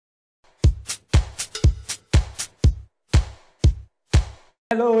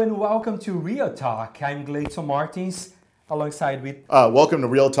Hello and welcome to Real Talk. I'm Gleidson Martins alongside with... Welcome to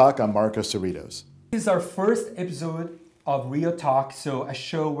Real Talk. I'm Marco Cerritos. This is our first episode of Real Talk, so a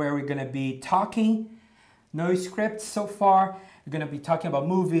show where we're going to be talking, no script so far. We're going to be talking about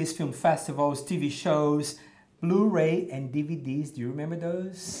movies, film festivals, TV shows, Blu-ray and DVDs. Do you remember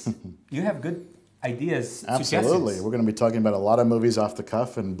those? You have good ideas, Absolutely. suggestions. We're going to be talking about a lot of movies off the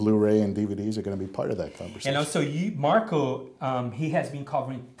cuff, and Blu-ray and DVDs are going to be part of that conversation. And also, Marco, he has been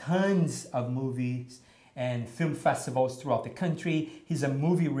covering tons of movies and film festivals throughout the country. He's a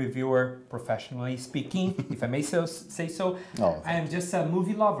movie reviewer, professionally speaking, if I may say so. Oh, I am just a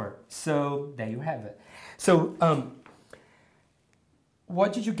movie lover. So there you have it. So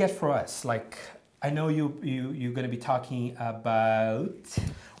what did you get for us? Like, I know you're going to be talking about...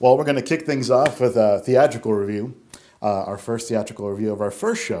 Well, we're going to kick things off with a theatrical review. Our first theatrical review of our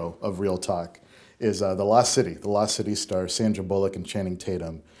first show of Real Talk is The Lost City. The Lost City stars Sandra Bullock and Channing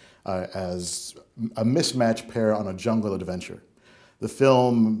Tatum as a mismatched pair on a jungle adventure. The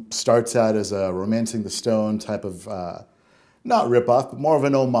film starts out as a Romancing the Stone type of, not rip-off, but more of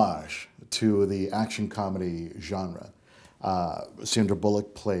an homage to the action comedy genre. Sandra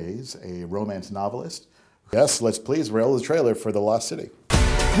Bullock plays a romance novelist. Yes, let's please roll the trailer for The Lost City.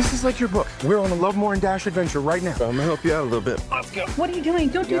 This is like your book. We're on a Love More and Dash adventure right now. I'm gonna help you out a little bit. Let's go. What are you doing?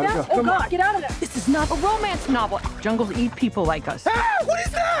 Don't do that. Go. Oh, God, get out of there. This is not a romance novel. Jungles eat people like us. Ah, what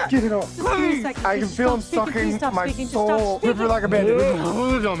is that? Get it off. Please. I can feel him sucking my soul. River like a bandit.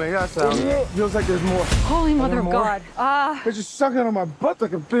 Don't make that sound. Feels like there's more. Holy Mother of God. They're just sucking on my butt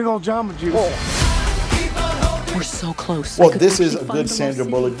like a big old Jamba Juice. We're so close. Well, this is a good Sandra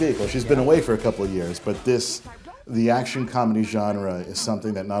Bullock vehicle. She's been away for a couple of years, but the action comedy genre is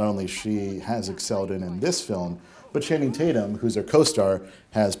something that not only she has excelled in this film, but Channing Tatum, who's her co-star,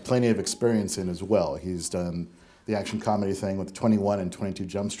 has plenty of experience in as well. He's done the action comedy thing with 21 and 22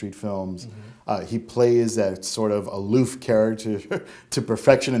 Jump Street films. Mm-hmm. He plays that sort of aloof character to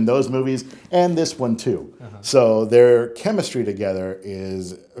perfection in those movies, and this one too. Uh-huh. So their chemistry together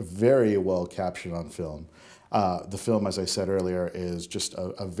is very well captured on film. The film, as I said earlier, is just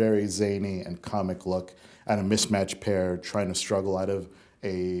a very zany and comic look at a mismatched pair trying to struggle out of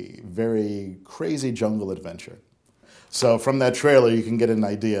a very crazy jungle adventure. So from that trailer, you can get an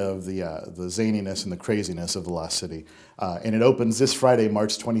idea of the zaniness and the craziness of The Lost City. And it opens this Friday,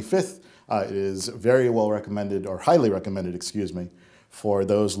 March 25th. It is very well recommended, or highly recommended, excuse me, for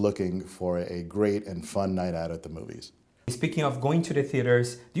those looking for a great and fun night out at the movies. Speaking of going to the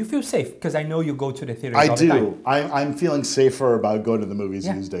theaters, do you feel safe? Because I know you go to the theaters all the time. I do. I'm feeling safer about going to the movies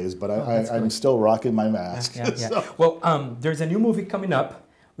these days, but I'm still rocking my mask. Yeah. So. Well, there's a new movie coming up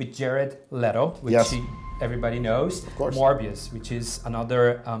with Jared Leto, which everybody knows. Of course. Morbius, which is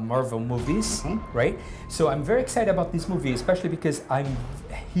another Marvel movies, right? So I'm very excited about this movie, especially because I'm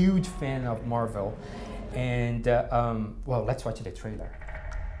a huge fan of Marvel. And, well, let's watch the trailer.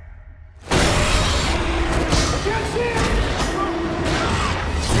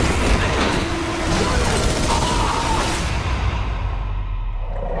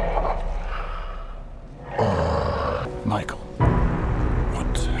 Michael,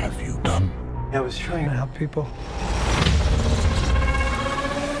 what have you done? I was trying to help people.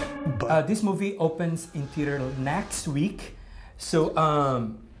 This movie opens in theater next week. So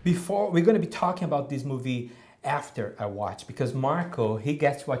before we're going to be talking about this movie after I watch, because Marco, he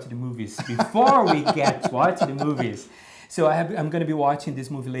gets to watch the movies before we get to watch the movies. So I'm going to be watching this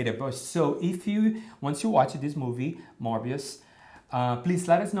movie later. But so once you watch this movie, Morbius, please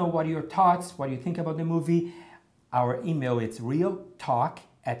let us know what are your thoughts, what do you think about the movie. Our email is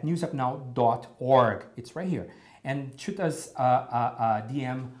realtalk@newsupnow.org. It's right here. And shoot us a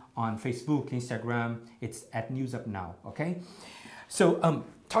DM on Facebook, Instagram. It's @newsupnow, okay? So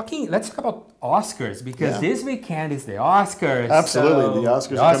let's talk about Oscars, because this weekend is the Oscars. Absolutely, so the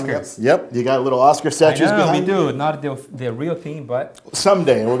Oscars are coming up. Yep, you got little Oscar statues behind you. We do, not the real thing, but...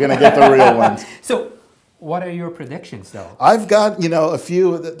 Someday we're going to get the real ones. So, what are your predictions, though? I've got, a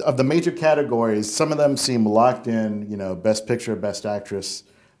few of the major categories. Some of them seem locked in, Best Picture, Best Actress,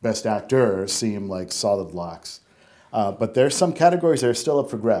 Best Actor seem like solid locks. But there's some categories that are still up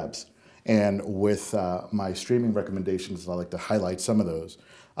for grabs. And with my streaming recommendations, I'd like to highlight some of those.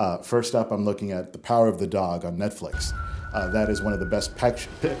 First up, I'm looking at The Power of the Dog on Netflix. That is one of the best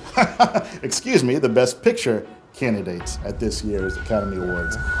the Best Picture candidates at this year's Academy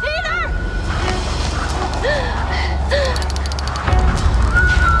Awards.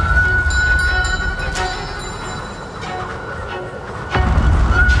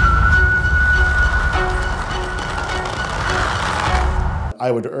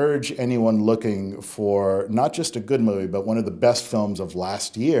 I would urge anyone looking for not just a good movie, but one of the best films of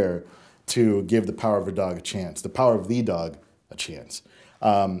last year to give The Power of a Dog a chance. The Power of the Dog a chance.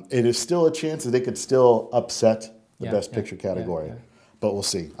 It is still a chance that they could still upset the Best Picture category. But we'll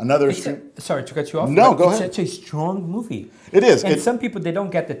see. Sorry to cut you off. No, go ahead. It's such a strong movie. It is. And some people, they don't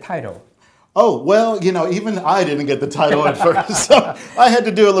get the title. Oh, well, even I didn't get the title at first. So I had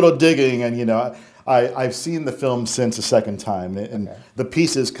to do a little digging. And, I've seen the film since a second time. And the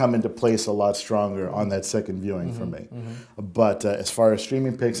pieces come into place a lot stronger on that second viewing for me. But as far as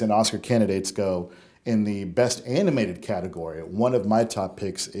streaming picks and Oscar candidates go, in the Best Animated category, one of my top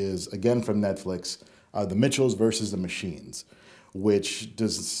picks is, again from Netflix, The Mitchells versus the Machines, which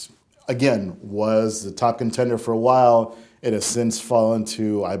was the top contender for a while. It has since fallen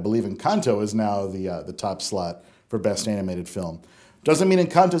to, I believe Encanto is now the top slot for Best Animated Film. Doesn't mean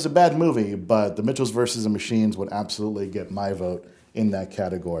Encanto's a bad movie, but The Mitchells versus the Machines would absolutely get my vote in that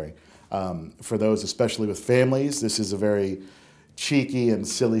category. For those, especially with families, this is a very cheeky and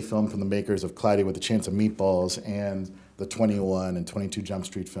silly film from the makers of Cloudy with a Chance of Meatballs and the 21 and 22 Jump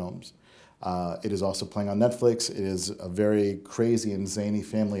Street films. It is also playing on Netflix. It is a very crazy and zany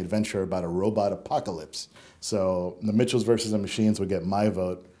family adventure about a robot apocalypse. So The Mitchells versus the Machines would get my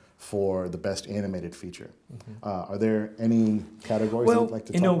vote for the Best Animated Feature. Are there any categories you'd like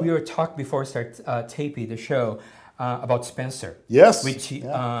to talk about? We were talking before we start taping the show about Spencer. Yes. Which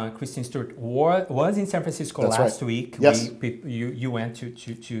Kristen Stewart was in San Francisco last week. Yes. You went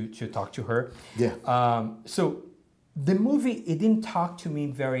to talk to her. Yeah. So the movie, it didn't talk to me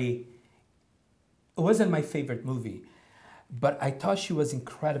very... It wasn't my favorite movie, but I thought she was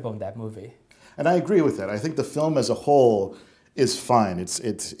incredible in that movie. And I agree with that. I think the film as a whole is fine. It's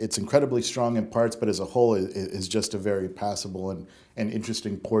incredibly strong in parts, but as a whole is just a very passable and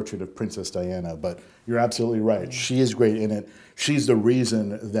interesting portrait of Princess Diana. But you're absolutely right. She is great in it. She's the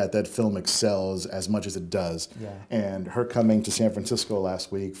reason that film excels as much as it does. Yeah. And her coming to San Francisco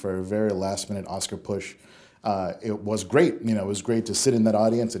last week for a very last-minute Oscar push, it was great. It was great to sit in that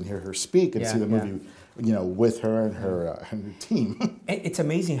audience and hear her speak and see the movie, with her and her team. It's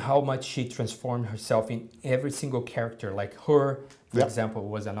amazing how much she transformed herself in every single character. Like her, for example,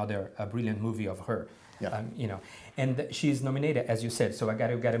 was another brilliant movie of her. Yeah. And she's nominated, as you said. So I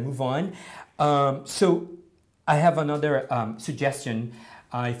gotta move on. So I have another suggestion.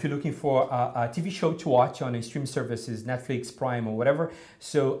 If you're looking for a TV show to watch on a streaming services, Netflix, Prime, or whatever.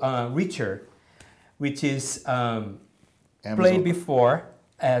 So Reacher, which is played before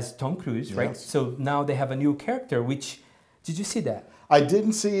as Tom Cruise, right? So now they have a new character, did you see that? I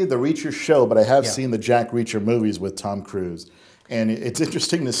didn't see the Reacher show, but I have seen the Jack Reacher movies with Tom Cruise. And it's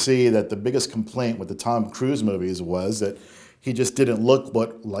interesting to see that the biggest complaint with the Tom Cruise movies was that he just didn't look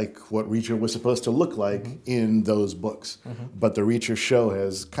like what Reacher was supposed to look like in those books. But the Reacher show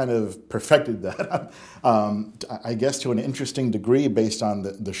has kind of perfected that, I guess to an interesting degree based on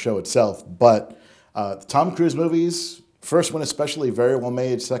the show itself. But the Tom Cruise movies, first one especially, very well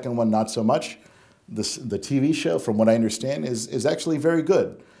made. Second one, not so much. The TV show, from what I understand, is actually very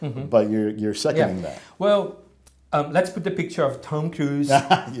good. But you're seconding that. Well, let's put the picture of Tom Cruise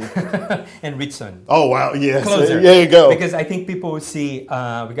and Ritson. Oh, wow, yes. Closer. There you go. Because I think people will see,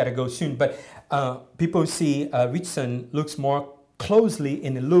 we got to go soon, but people see Ritson looks more closely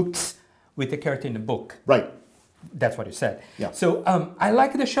in the looks with the character in the book. Right. That's what you said. Yeah. So I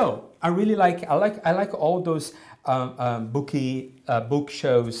like the show. I like all those book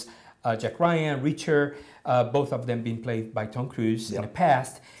shows. Jack Ryan, Reacher, both of them being played by Tom Cruise in the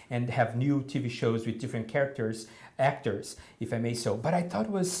past, and have new TV shows with different actors, if I may so. But I thought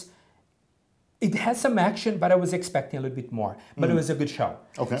it has some action, but I was expecting a little bit more. But it was a good show.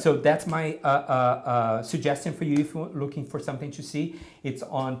 Okay. So that's my suggestion for you if you're looking for something to see. It's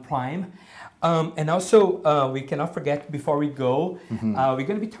on Prime. And also, we cannot forget, before we go, we're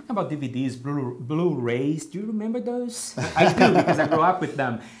going to be talking about DVDs, Blu-rays. Do you remember those? I do, because I grew up with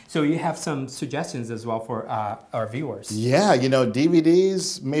them. So you have some suggestions as well for our viewers. Yeah,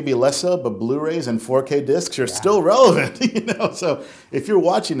 DVDs, maybe less so, but Blu-rays and 4K discs are still relevant. So if you're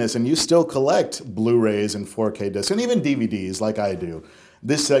watching this and you still collect Blu-rays and 4K discs, and even DVDs like I do,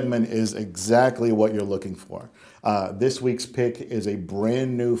 this segment is exactly what you're looking for. This week's pick is a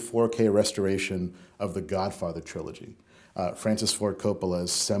brand new 4K restoration of the Godfather trilogy, Francis Ford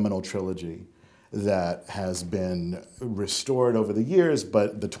Coppola's seminal trilogy that has been restored over the years,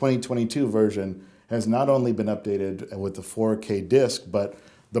 but the 2022 version has not only been updated with the 4K disc, but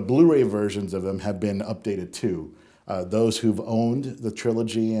the Blu-ray versions of them have been updated too. Those who've owned the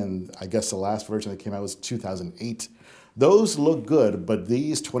trilogy, and I guess the last version that came out was 2008, those look good, but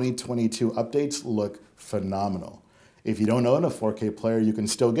these 2022 updates look phenomenal. If you don't own a 4K player, you can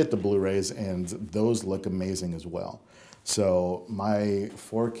still get the Blu-rays, and those look amazing as well. So my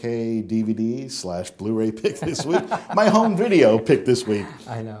 4K DVD / Blu-ray pick this week, my home video pick this week,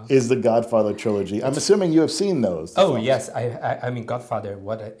 I know, is the Godfather trilogy. I'm assuming you have seen those. Oh yes, I mean Godfather,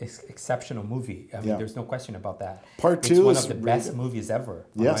 what an exceptional movie. I mean, there's no question about that. Part 2 is one is of the really best good. movies ever,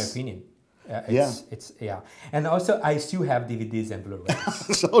 in my opinion. It's and also I still have DVDs and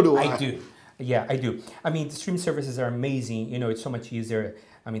Blu-rays. So do I. I do. Yeah, I do. I mean, the stream services are amazing. You know, it's so much easier.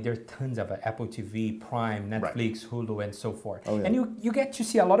 I mean, there are tons of Apple TV, Prime, Netflix, Hulu, and so forth. Oh, yeah. And you get to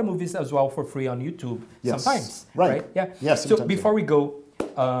see a lot of movies as well for free on YouTube sometimes. Right. Yeah. Yes. So before we go,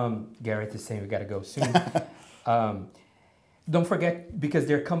 Garrett is saying we got to go soon. Don't forget, because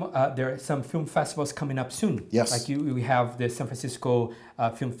there are some film festivals coming up soon. Yes. Like we have the San Francisco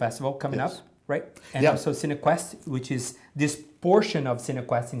Film Festival coming up, right? And also CineQuest, which is this portion of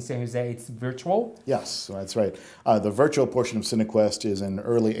CineQuest in San Jose. It's virtual. Yes, that's right. The virtual portion of CineQuest is in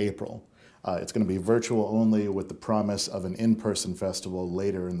early April. It's going to be virtual only, with the promise of an in-person festival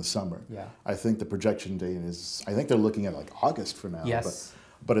later in the summer. Yeah. I think the projection date is, I think they're looking at like August for now. Yes.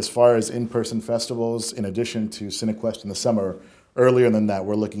 But as far as in-person festivals, in addition to CineQuest in the summer, earlier than that,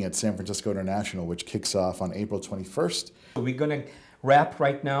 we're looking at San Francisco International, which kicks off on April 21st. We're going to wrap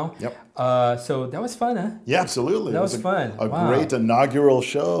right now. Yep. So that was fun, huh? Yeah, absolutely. That was fun. A great inaugural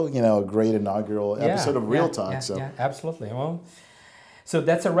show, a great inaugural episode of Real Talk. Yeah, absolutely. Well, so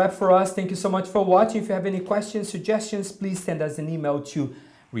that's a wrap for us. Thank you so much for watching. If you have any questions, suggestions, please send us an email to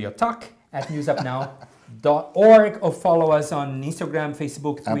realtalk@newsupnow.org or follow us on Instagram,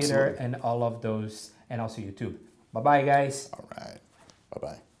 Facebook, Twitter, and all of those, and also YouTube. Bye-bye, guys. All right.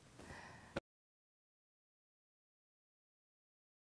 Bye-bye.